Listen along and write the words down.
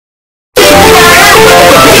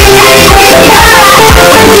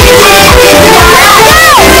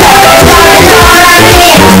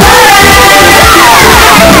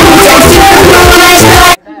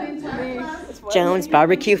Jones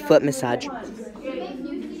barbecue foot massage.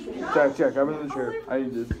 Check. I'm in the chair. I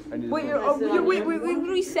need this. Wait, we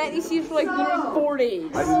literally sat these seats for like literally 4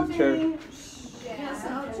 days. I need this chair.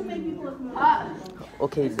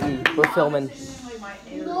 Okay, Z, we're filming.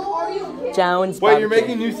 Jones Wait, barbecue. you're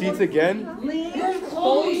making new seats again?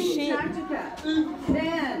 Holy shit.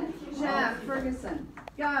 Dan, Jack, Ferguson,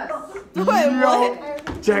 Gus, Wait,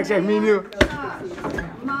 what? Jack, me and you.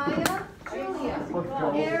 Maya, Julia,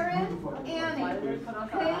 Aaron, Annie,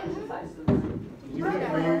 Paige,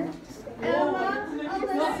 Brooklyn, Emma,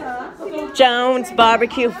 Alyssa, Jones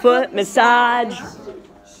barbecue foot massage.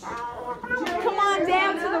 Come on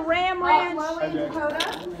down to the Ram Ranch. Dakota,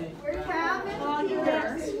 Kevin,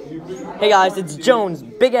 Peter, Hey guys, it's Jones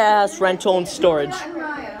big ass rental and storage. and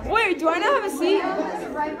Maya. Wait, do I not have a seat?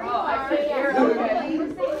 Right where you are.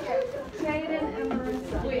 Jaden and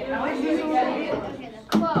Marissa.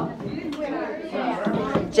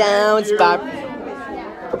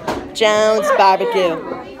 Jones barbecue.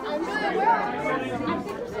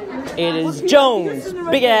 It is Jones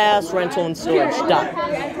big ass rental and storage. Dot.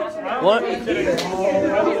 What? Wait,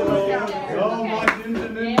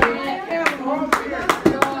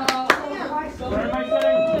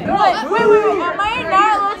 am I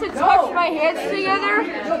not allowed to touch my hands together?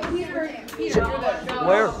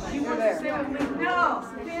 Where? No,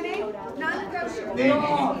 Vinny, non-negotiable.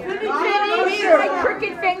 My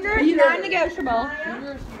crooked finger is non-negotiable.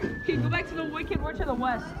 Okay, go back to the wicked. We're to the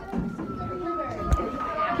west.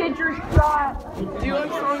 Kid your shot. Do you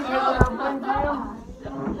like songs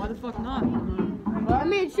Why the fuck not? I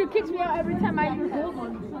mean, she kicks me out every time I use hold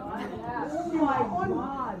one.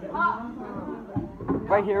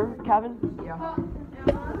 Right here, Kevin? Yeah.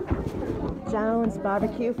 Jones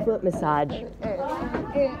barbecue foot massage.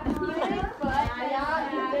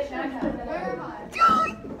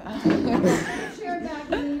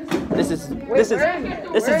 This is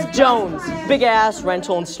Jones big ass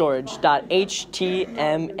rental and storage.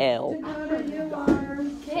 .html.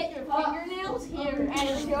 Hit your fingernails here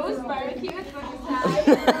and Joe's barbecue.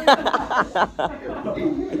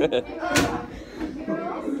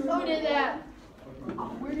 Who did that?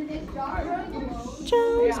 Where did it start?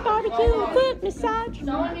 Jones barbecue foot massage.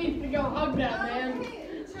 Someone needs to go hug that man.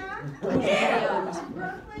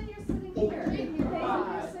 Brooklyn, you're sitting here. Paige,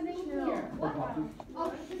 you're sitting here.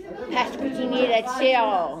 That's what you need at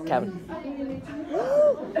Seattle. Kevin.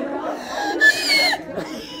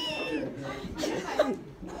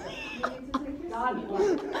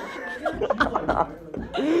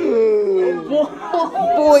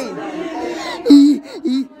 Boy.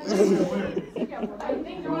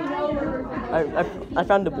 I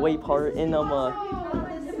found the boy part in Oh,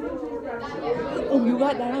 you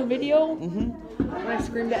got that on video? Mhm. When I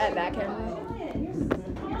screamed at that camera.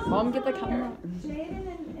 Mom, get the camera.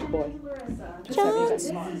 Boy.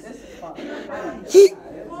 Jones.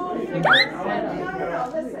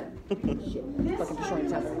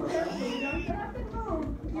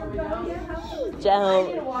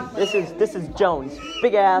 This is Jones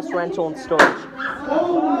big ass rental and storage.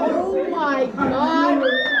 Oh my god!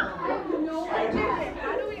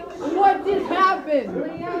 What just happened?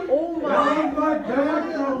 Oh my.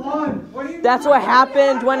 That's what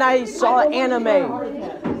happened when I saw anime.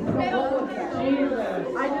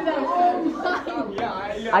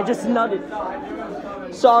 I just nutted.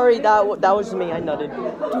 Sorry, that was me. I nutted.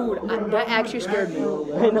 Dude, that actually scared me.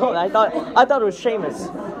 I know. I thought it was Seamus.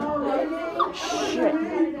 Shit.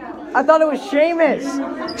 I thought it was Seamus.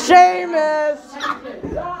 Seamus.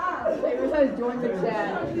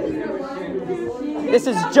 This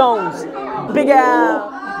is Jones. Big ass.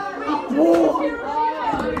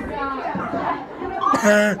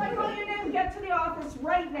 Get to the office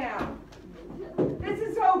right now. This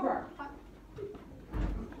is over.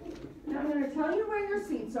 Now I'm going to tell you where your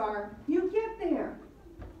seats are. You get there.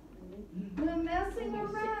 You're messing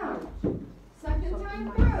around. Second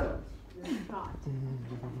time through.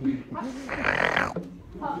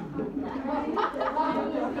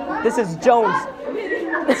 This is Jones.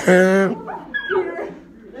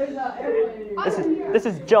 This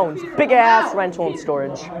is Jones. Big ass rental and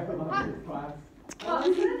storage.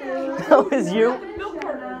 That was you?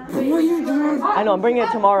 I know, I'm bringing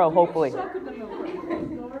it tomorrow, hopefully.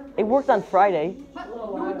 It worked on Friday.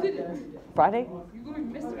 Friday?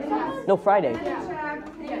 No, Friday.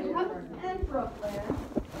 And Brooklyn.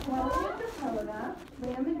 Dakota.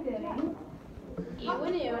 Liam and Vinny.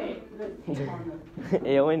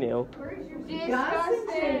 Ew and ew. Gus and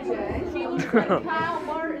JJ. She looks like Kyle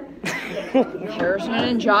Martin. Harrison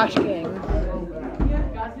and Josh King.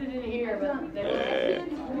 Gus is in here, but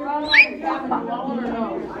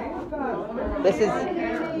This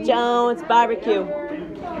is Jones Barbecue. Oh,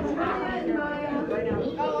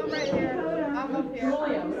 I'm right here. I'm up here.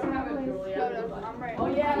 I'm right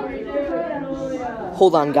here.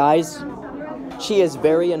 Hold on, guys. She is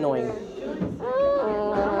very annoying.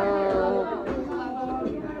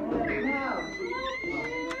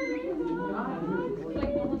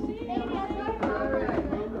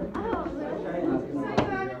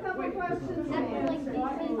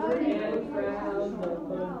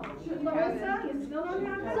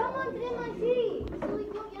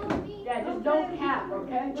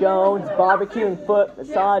 Jones Barbecue and Foot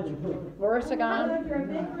Massage. Marissa gone.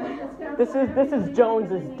 This is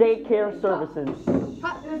Jones's daycare services.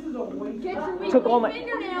 Took all my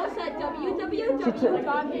fingernails at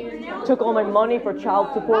she took all my money for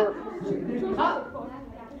child support. Hup.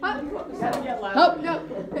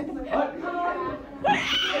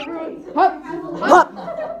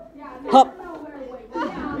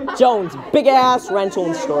 Hup. Jones, big ass rental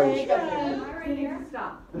and storage.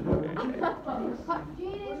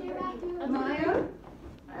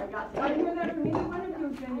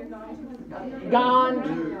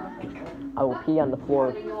 Gone. I will pee on the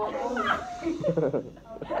floor.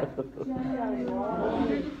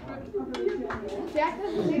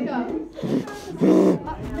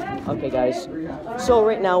 Okay, guys. So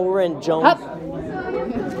right now we're in Jones.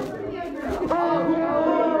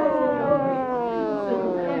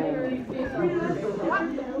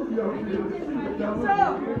 So,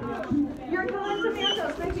 you're going to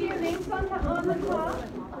Mantos. Make sure your name's on the clock.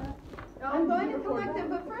 I'm going to collect them,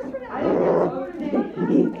 but first we're going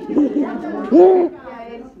to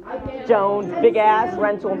Jones, big ass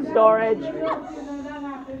rental and storage.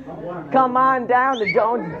 Come on down to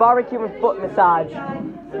Jones Barbecue and Foot Massage.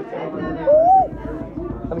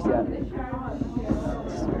 Let me see that.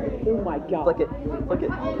 Oh my god. Flick it. Flick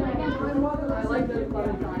it.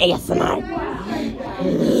 ASMR.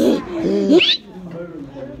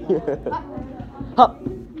 Hup.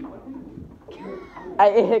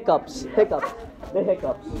 Hiccups. Hiccups. The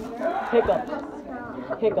hiccups. Hiccups. Hiccups.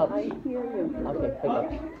 Okay, hiccups.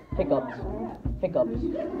 Hiccups. Hiccups.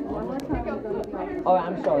 Oh,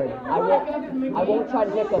 I'm sorry. I won't try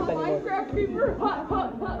to hiccup anymore.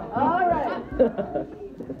 Alright.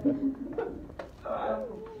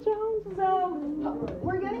 So,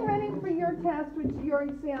 we're getting ready for your test, your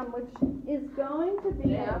exam, which is going to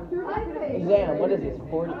be after the Exam, what is this?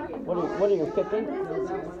 40? What are you, 50? This is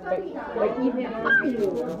your study hour.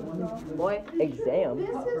 Boy, exam. This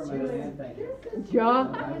is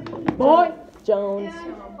Boy, Jones.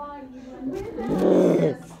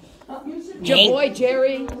 Your boy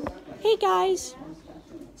Jerry. Hey guys.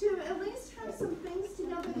 to at least have some things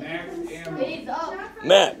together.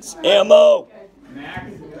 Max ammo.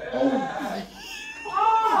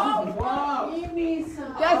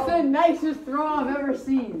 That's the nicest throw I've ever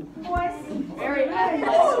seen. Very nice.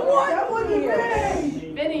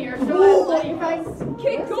 Vinny, you're so athletic.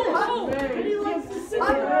 Kid, go home. He likes to sit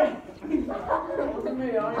there.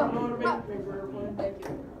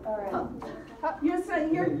 Your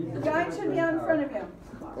son, your guy should be out in front of you.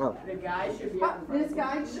 Oh. The guy should be. This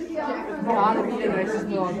guy should be out in front of Gotta be the nicest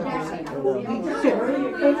throw I've ever seen.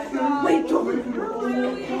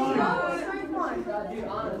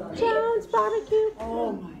 Jones Barbecue.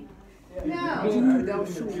 Oh my. Now, That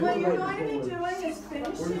was so what you're going to be doing is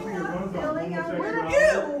finishing up, filling out. We're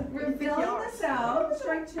filling this out.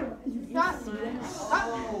 Strike two.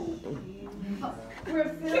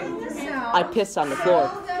 We're filling this out. I pissed on the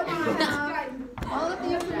floor. So that we have all of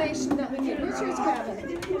the information that we need. Richard's grabbing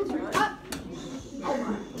it.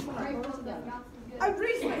 I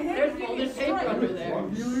raised my hand. There's folded paper under there.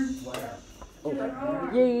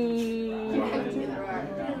 Yay. So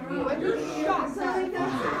we got some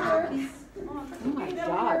words. Oh my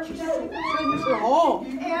God, she's so Mr. Hall.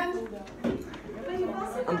 And, but you've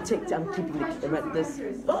also I'm keeping the camera at this.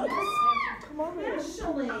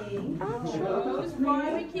 actually. Joe's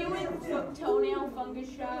barbecue and toenail fungus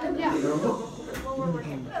shot. Yeah. You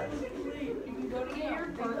can go to get your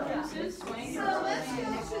purchases. Swing. So let's go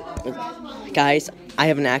to the problem. Guys, I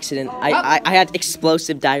have an accident. I had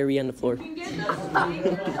explosive diarrhea on the floor. You can get the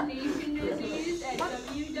Nation disease at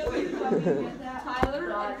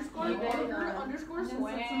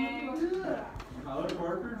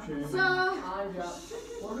www.Tyler_Parker_swing. So,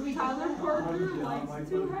 Tyler Parker likes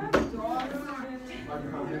to have dogs.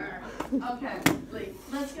 okay,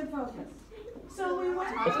 let's get focused. So we want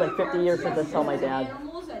It's been 50 years since I saw my dad.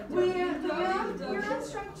 Animals at you're on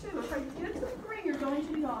strike two. If I get to the three, you're going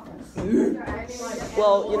to the office.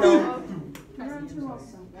 Well, you know, You're on two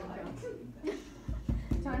also.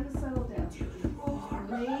 Time to settle down. 3,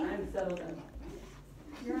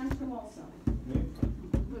 You're on two also.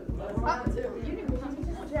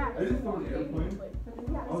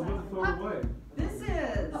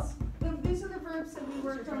 These are the verbs that we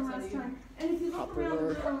worked on last time. And if you look around the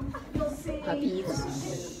room, you'll see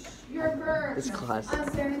your verbs. This class.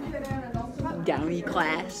 Downy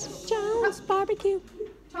class. Jones barbecue.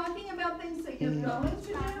 Talking about things that you're going to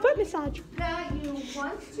do, Foot massage. that you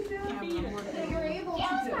want to do, that you're able to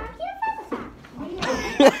do.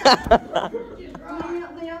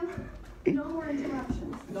 Liam, no more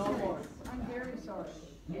interruptions. No more. I'm very sorry.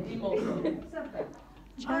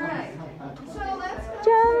 All right. So let's go.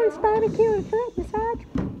 Jones barbecue and foot massage.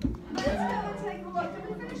 Let's go and take a look. Did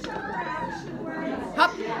we finish up our action words?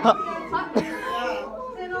 Hop.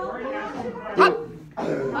 Then all we have to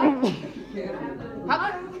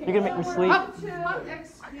You're gonna make me sleep. Two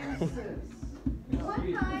excuses. What kind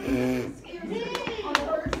of excuses on the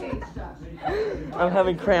first page, Josh? I'm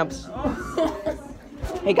having cramps.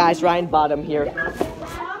 Hey guys, Ryan Bottom here.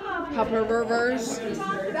 Hopper reverse.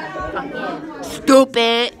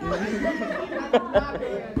 Stupid.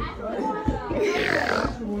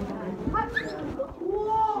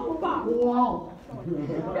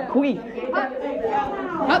 Queef.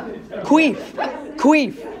 Queef.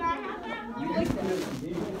 Queef.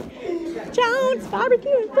 Jones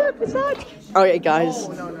barbecue and foot massage. Alright guys.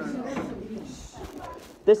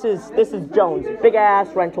 This is Jones, big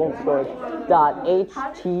ass rental storage. .html.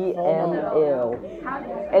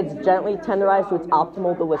 It's gently tenderized to its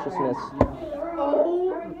optimal deliciousness.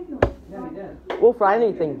 We'll fry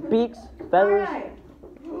anything. Beaks, feathers.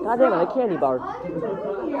 God damn it, a candy bar.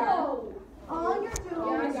 All you're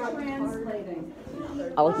doing is translating.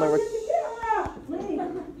 I like my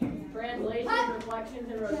Translation, reflections,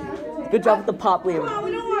 and rotations. good job with the pop, Liam.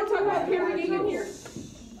 We don't want to talk about peer reading here.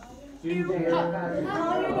 All you're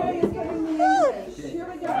doing is giving me English. Here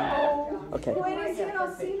we go. Okay. Puede ser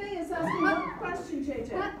Alcina is asking one question, JJ.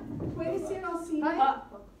 Puede ser Alcina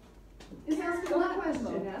is asking one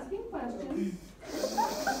question. Asking questions.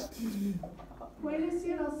 Puede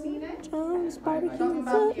ser Alcina? Jones barbecue Talking and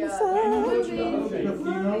about foot massage.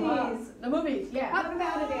 The movies, yeah. What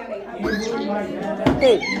about it, Annie?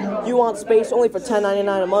 Hey, you want space only for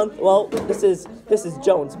 $10.99 a month? Well, this is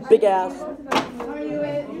Jones, big ass. Are you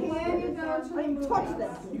in? Can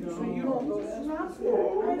you go to the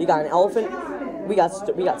movies? You got an elephant? We got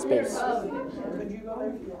space.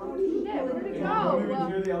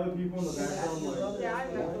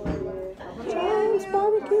 Jones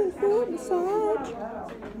barbecue and foot massage.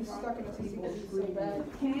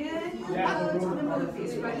 Can you go to the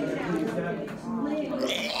movies right now?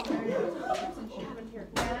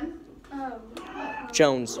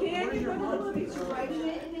 Jones. Can you go to the movies? You're writing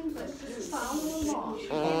it in English. Just follow along.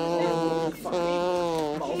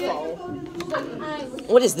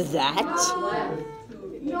 What is that?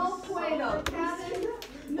 No puedo. Kevin,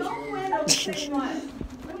 no puedo. Say what?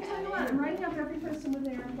 Let me tell you what. I'm writing up every person with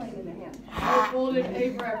an airplane in their hand. Folded A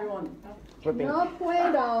for everyone. Ripping. No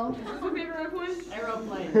puedo. What's your favorite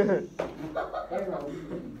airplane? Aeroplane.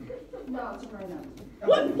 No, it's right now.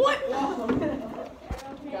 What?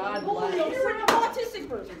 God Holy, bless. you're an autistic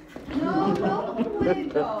person. No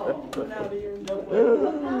puedo.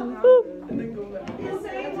 You're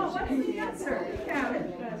saying, well, what's the answer, Kevin?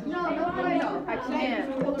 No puedo. I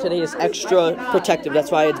can't. Today is extra protective.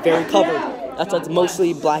 That's why it's very covered. That's why it's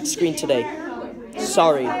mostly black screen today.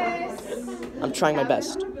 Sorry. I'm trying my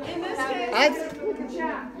best. In this case,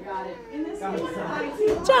 in this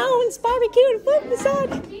case, Jones barbecue and foot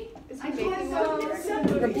massage. I can't go get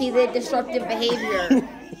something. Repeated destructive behavior.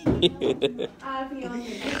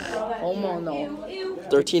 Oh no.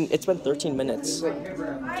 13. It's been 13 minutes. Turn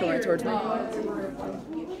right towards me.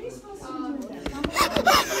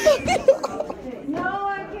 No,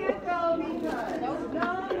 I can't go because.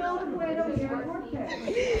 No puedo ir porque.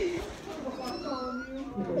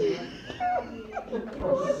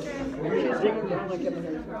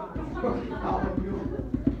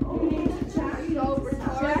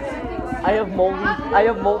 I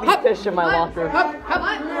have moldy fish in my locker. Hop.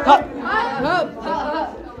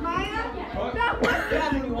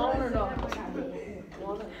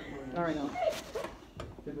 All right, no.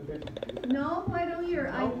 No puedo ir.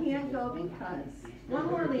 I can't go because. One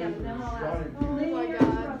more, Liam, then we'll ask. Oh my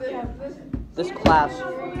God. This class. Do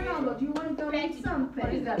you want to go eat something? Do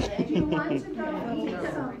you want to go eat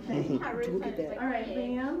something? All right,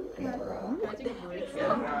 Liam.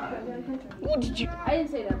 What did you? I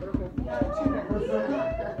didn't say that, but okay.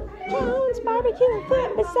 Jones barbecue and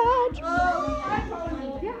foot massage.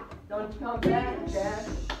 Don't come back, Jack.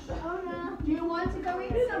 Do you want to go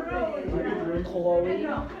eat something? Chloe.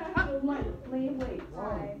 Wait.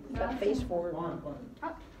 Got face for it.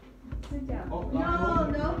 Sit down.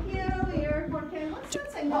 No quiero ir, porque what's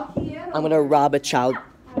that say? No quiero. I'm gonna rob a child.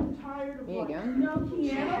 Me again? No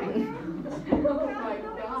quiero. Oh my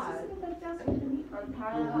God.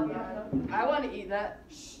 I want to eat that.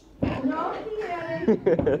 No quiero.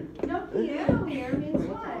 No quiero here means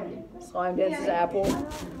what? Slime dances apple.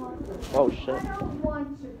 Oh shit. I don't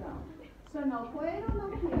want to go. So no puedo, no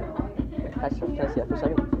quiero. Can I see that for a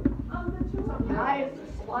second? Nice.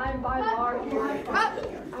 Slime by bar here.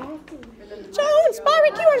 Jones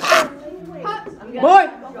barbecue and Boy!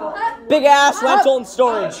 big ass rental and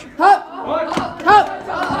storage. Help! Help! Help!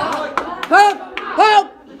 Help!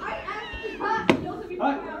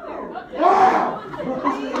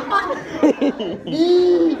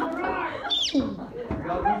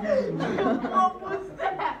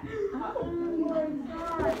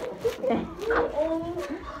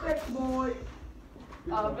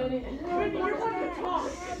 Vinny.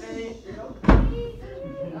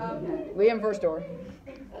 Liam first door.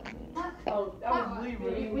 Oh, that was Lee.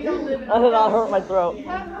 We don't live in a That'll not hurt my throat. We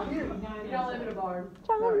don't live in a barn.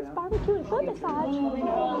 Jones barbecue and foot massage.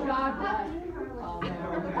 Oh, God bless.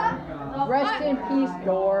 Rest in peace,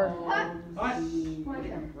 door.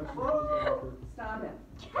 Stop it.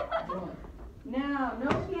 Now, no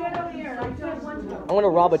quiero here. I don't want to. I'm gonna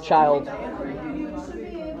rob a child. You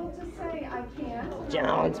should be able to say I can't.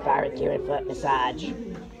 Jones barbecue and foot massage.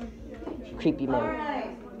 Creepy All man.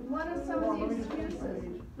 right. What are some of the excuses?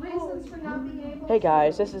 Reasons for not being able to. Hey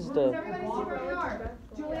guys, this is Does the everybody see where we are?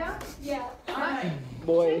 Julia? Yeah. All right.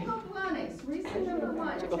 Boy. Cinco planes. Reason number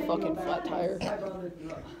one. Took a fucking flat tire.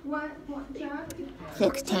 What, John?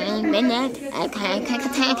 16 minutes. Okay.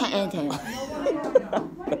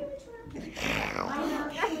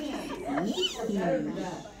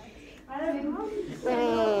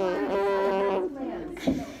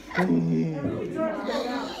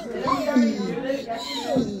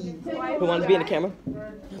 who wants to be in the camera?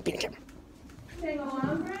 Be in the camera. Tango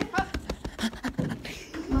hombre?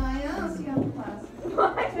 Maya, I'll see you after class.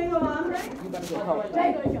 Tango hombre?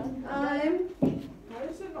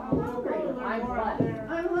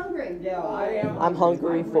 I'm hungry. Yeah, I am. I'm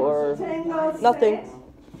hungry for Tango nothing. say.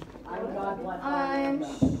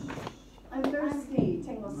 I'm thirsty.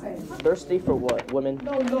 Tango say. Thirsty for what? Women?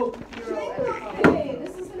 Tango say.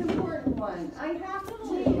 This is an important one. I have to.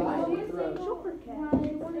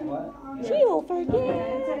 She'll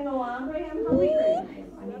forget. Tango hombre, I'm hungry.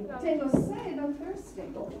 Tango say, I'm thirsty.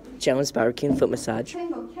 Jones barbecue and foot massage.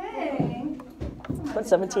 Tango K. About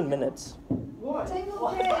 17 minutes.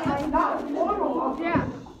 Tango K, I have to. Yeah.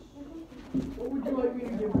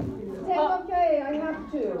 Tango K, I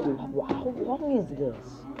have to. Dude, how long is this?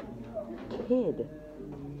 Kid.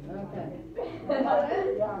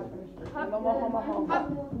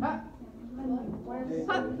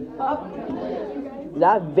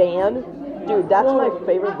 That van? Dude, that's my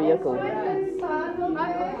favorite vehicle.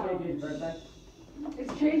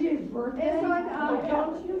 It's JJ's birthday. It's like,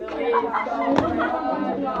 don't you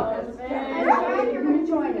you're gonna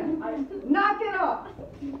join it. Knock it off.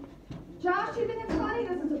 Josh, you think it's funny?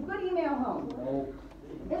 This is a good email home.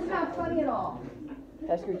 It's not funny at all.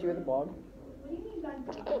 Esker, you at the bog?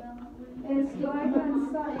 It's like I'm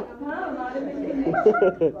stuck. Huh? Not a big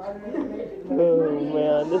Oh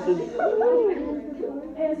man, this is.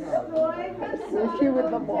 It's like I'm stuck. You with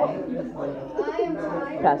the bog? I am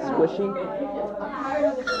tired. Past squishy.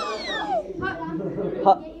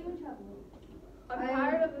 I'm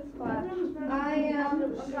tired of this class. I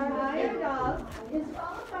am tired of. It's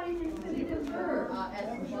followed by an infinitive verb.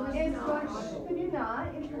 It's like, could you not?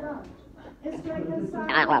 If you're not. It's like a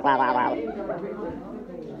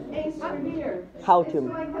severe. How It's to?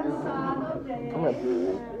 like cansado de. I'm gonna.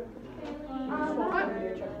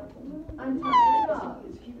 I'm tired of.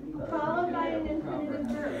 Followed by an infinitive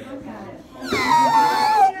verb. Look at it.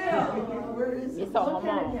 You thought Look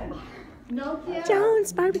at it again. No quiero.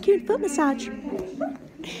 Jones barbecue and foot massage. No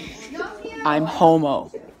quiero. I'm homo.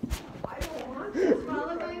 Followed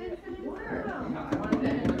by an infinitive verb.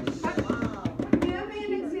 Give me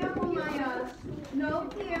an example, Maya. No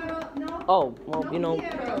quiero. No. Oh, well, you know,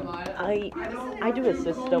 quiero. I do a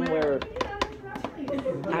system where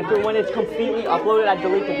after when it's completely uploaded, I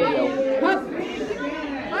delete the video.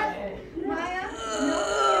 Maya.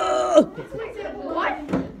 What?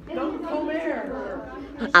 Don't come here.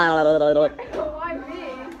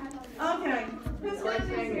 Okay. Who's got an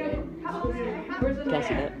example? Can I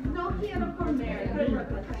see that? No quiero comer.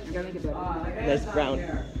 Nice brown.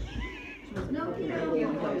 No quiero.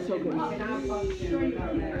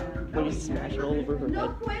 when you smash it all over her head.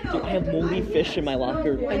 Dude, I have moldy fish in my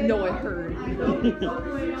locker. I know I heard.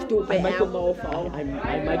 Stupid ammo. I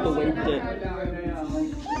microwaved it.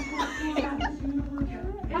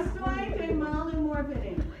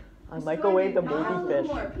 I microwaved the moldy fish.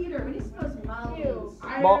 Peter, what are you supposed to mild?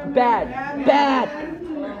 Bad. Bad.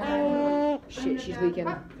 Shit, she's leaking.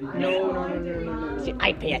 No. See,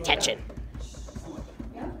 I pay attention.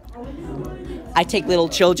 I take little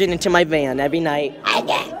children into my van every night.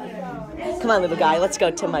 Come on, little guy, let's go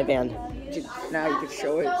to my van. Now you can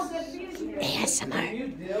show it.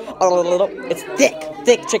 ASMR. It's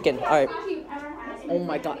thick chicken. All right. Oh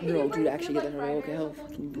my god, no, dude, actually get that right. Look at how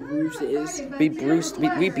fucking bruised it is. We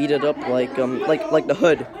beat it up like the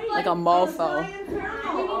hood. Like a mofo.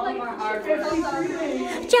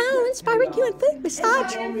 Jones barbecue and foot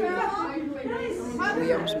massage.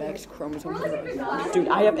 Liam's max chromosomes. Dude,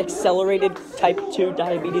 I have accelerated type 2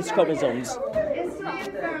 diabetes chromosomes.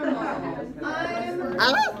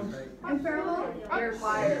 I'm feral. You're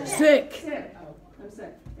fired. Sick. I'm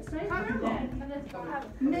sick.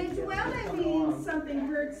 Medulla means something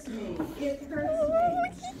hurts me. It hurts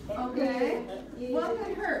me. Okay? What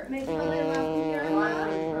could hurt? Medulla la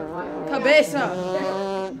pierna. Cabeza.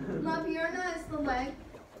 La pierna is the leg.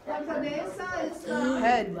 La cabeza is the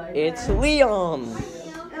Head. It's Liam.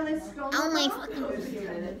 El estómago. Oh my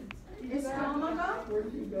fucking.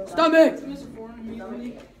 Estómago. Stomach.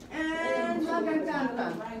 And la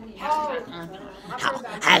garganta.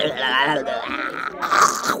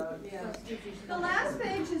 The last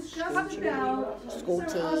page is just about School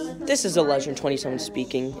tea. This is a Legend 27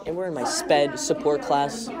 speaking, and we're in my SPED support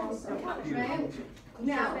class.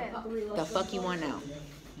 now. The fuck you want now?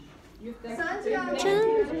 Santiago.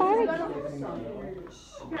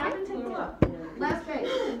 Last page.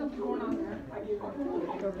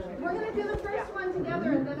 We're going to do the first one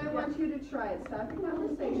together, and then I want you to try it. Stop the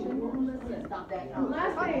conversation. Listen.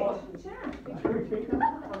 Last page.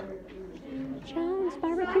 Jones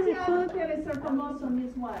Santiago quiere ser famoso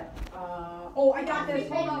means what? Oh, I got this.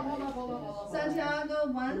 Hold on. Santiago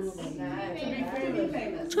wants to be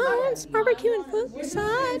famous. Jones barbecue and foot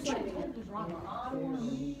massage.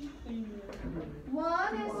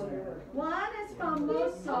 One is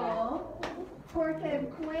famoso porque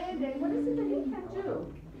puede. What is it that he can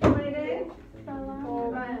do? Puede bailar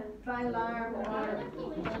more.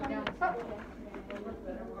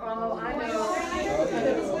 Oh, I know.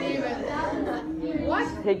 What?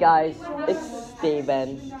 Hey guys, it's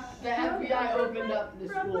Steven. The FBI opened up the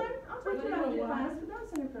school. Brooklyn? I'll take it out of class, but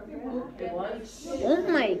that's inappropriate. Oh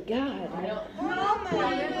my god.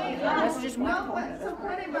 That's just one. So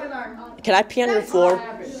puede bailar. Can I pee on your floor?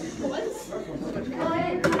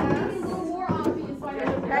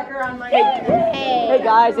 Hey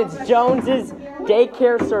guys, it's Jones's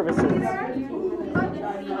daycare services.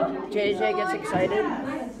 JJ gets excited.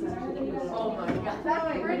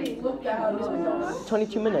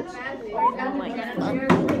 22 minutes. Oh my god,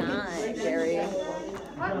 Gary.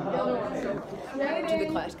 To the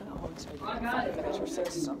class. Oh, I'm sorry. 5 minutes or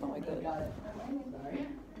 6, something like that.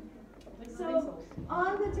 So,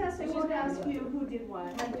 on the test, I won't ask you who did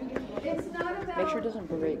what. It's not about. Make sure it doesn't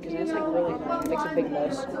break, because that's like really makes a big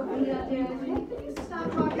mess. Can you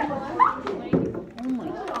stop talking? Oh my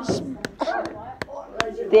god.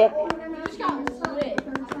 Thick.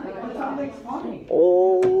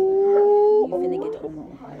 Oh. You finna get homo.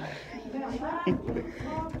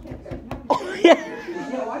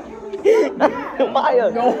 Maya.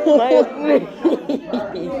 No. Maya.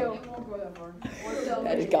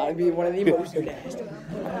 That has got to be one of the most nasty.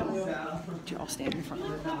 I'll stand in front.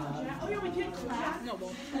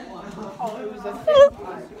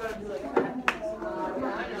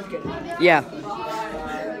 Yeah.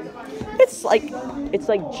 It's like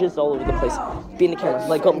jizz all over the place. Be in the camera.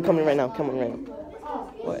 Like, come in right now. Come in right now.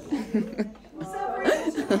 What?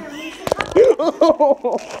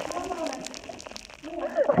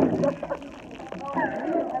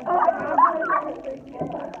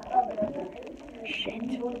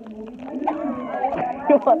 Shit.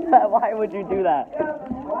 Why would you do that?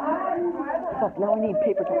 Fuck, now I need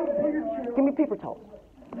paper towels. Give me paper towels.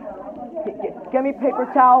 Give me paper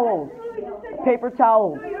towels. Paper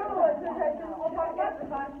towels.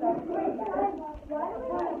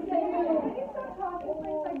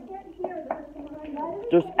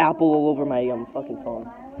 There's apple all over my fucking phone.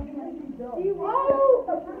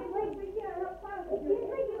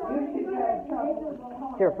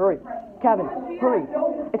 Here, hurry. Kevin, hurry.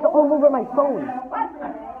 It's all over my phone.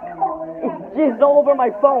 It's jizzed all over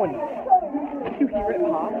my phone. You hear it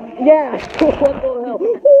pop? Yeah. What the hell?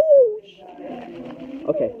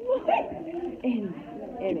 Okay. And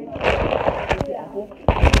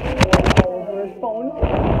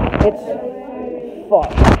It's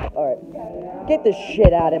fuck. Alright. Get this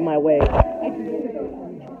shit out of my way.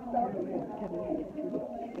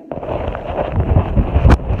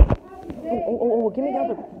 Oh, give me the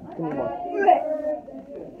other. Give me one.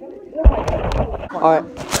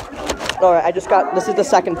 Alright, I just got, this is the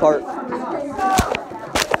second part.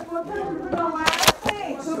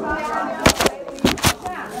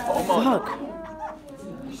 Fuck.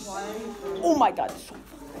 Oh my god.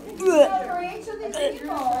 You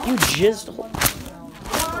jizzed.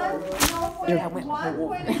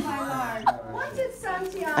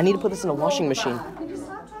 I need to put this in a washing machine.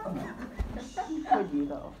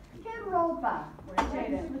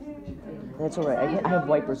 That's alright. I have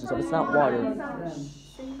wipers and stuff. It's not water.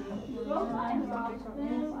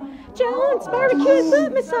 Jones, barbecue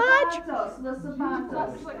foot massage.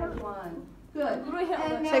 Good.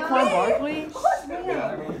 Saquon Barkley?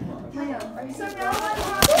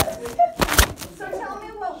 So tell me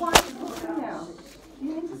what one is now. You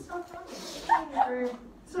need to stop talking.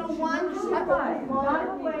 So one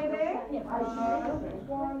waiting.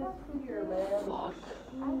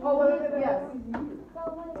 Oh, yes.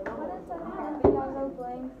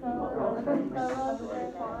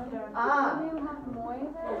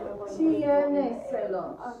 Tiene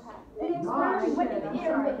celos.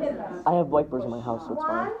 I have wipers in my house, so it's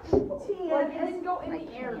fine.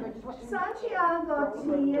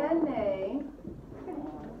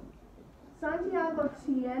 Santiago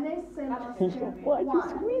tiene celos. Why'd you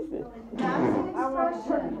squeeze it? That's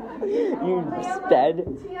an expression. You sped.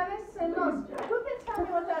 Tiene celos. Who can tell me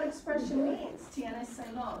what that expression means? Tiene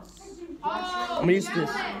celos. I'm gonna use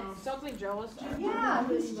this. Something jealous. Yeah,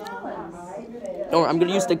 who's jealous? No, I'm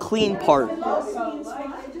gonna use the clean part. You're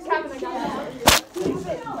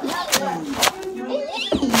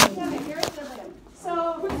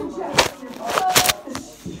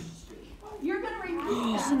gonna repeat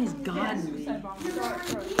that. This is God. You're gonna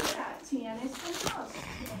repeat that. Tiene celos.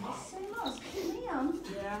 Celos. Liam.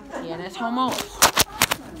 Tienes homos.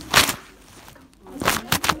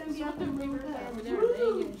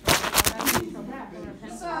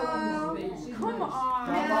 So, come on.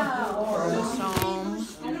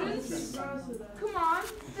 Come on.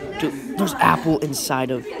 Dude, there's apple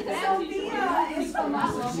inside of. Sophia is from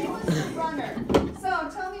runner. So,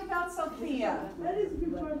 tell me about Sophia.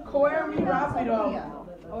 Coer mi rápido.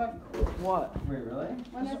 What? Wait, really?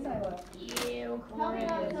 Tell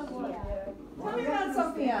me about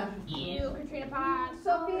Sophia. Katrina Paz.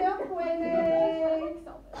 Sophia puede.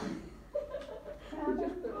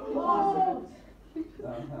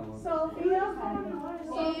 Sophia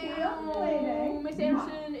puede. Miss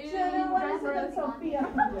Anderson is Jenna, what is it that Sophia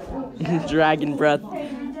Dragon breath.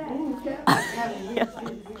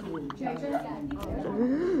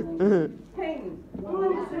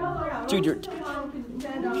 Dude, you're.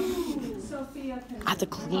 I have to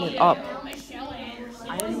clean it up.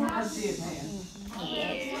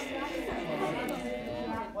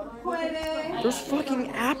 There's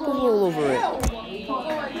fucking apple all over it.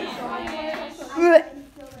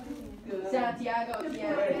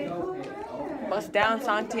 Bust down,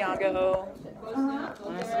 Santiago.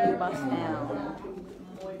 Wanna see you bust down.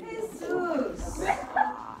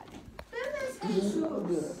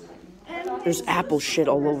 There's apple shit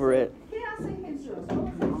all over it.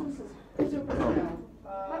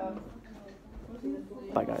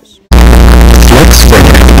 Bye, guys. Flex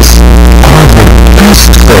fans are the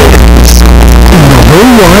best fans in the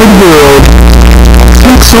whole wide world.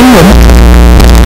 Take someone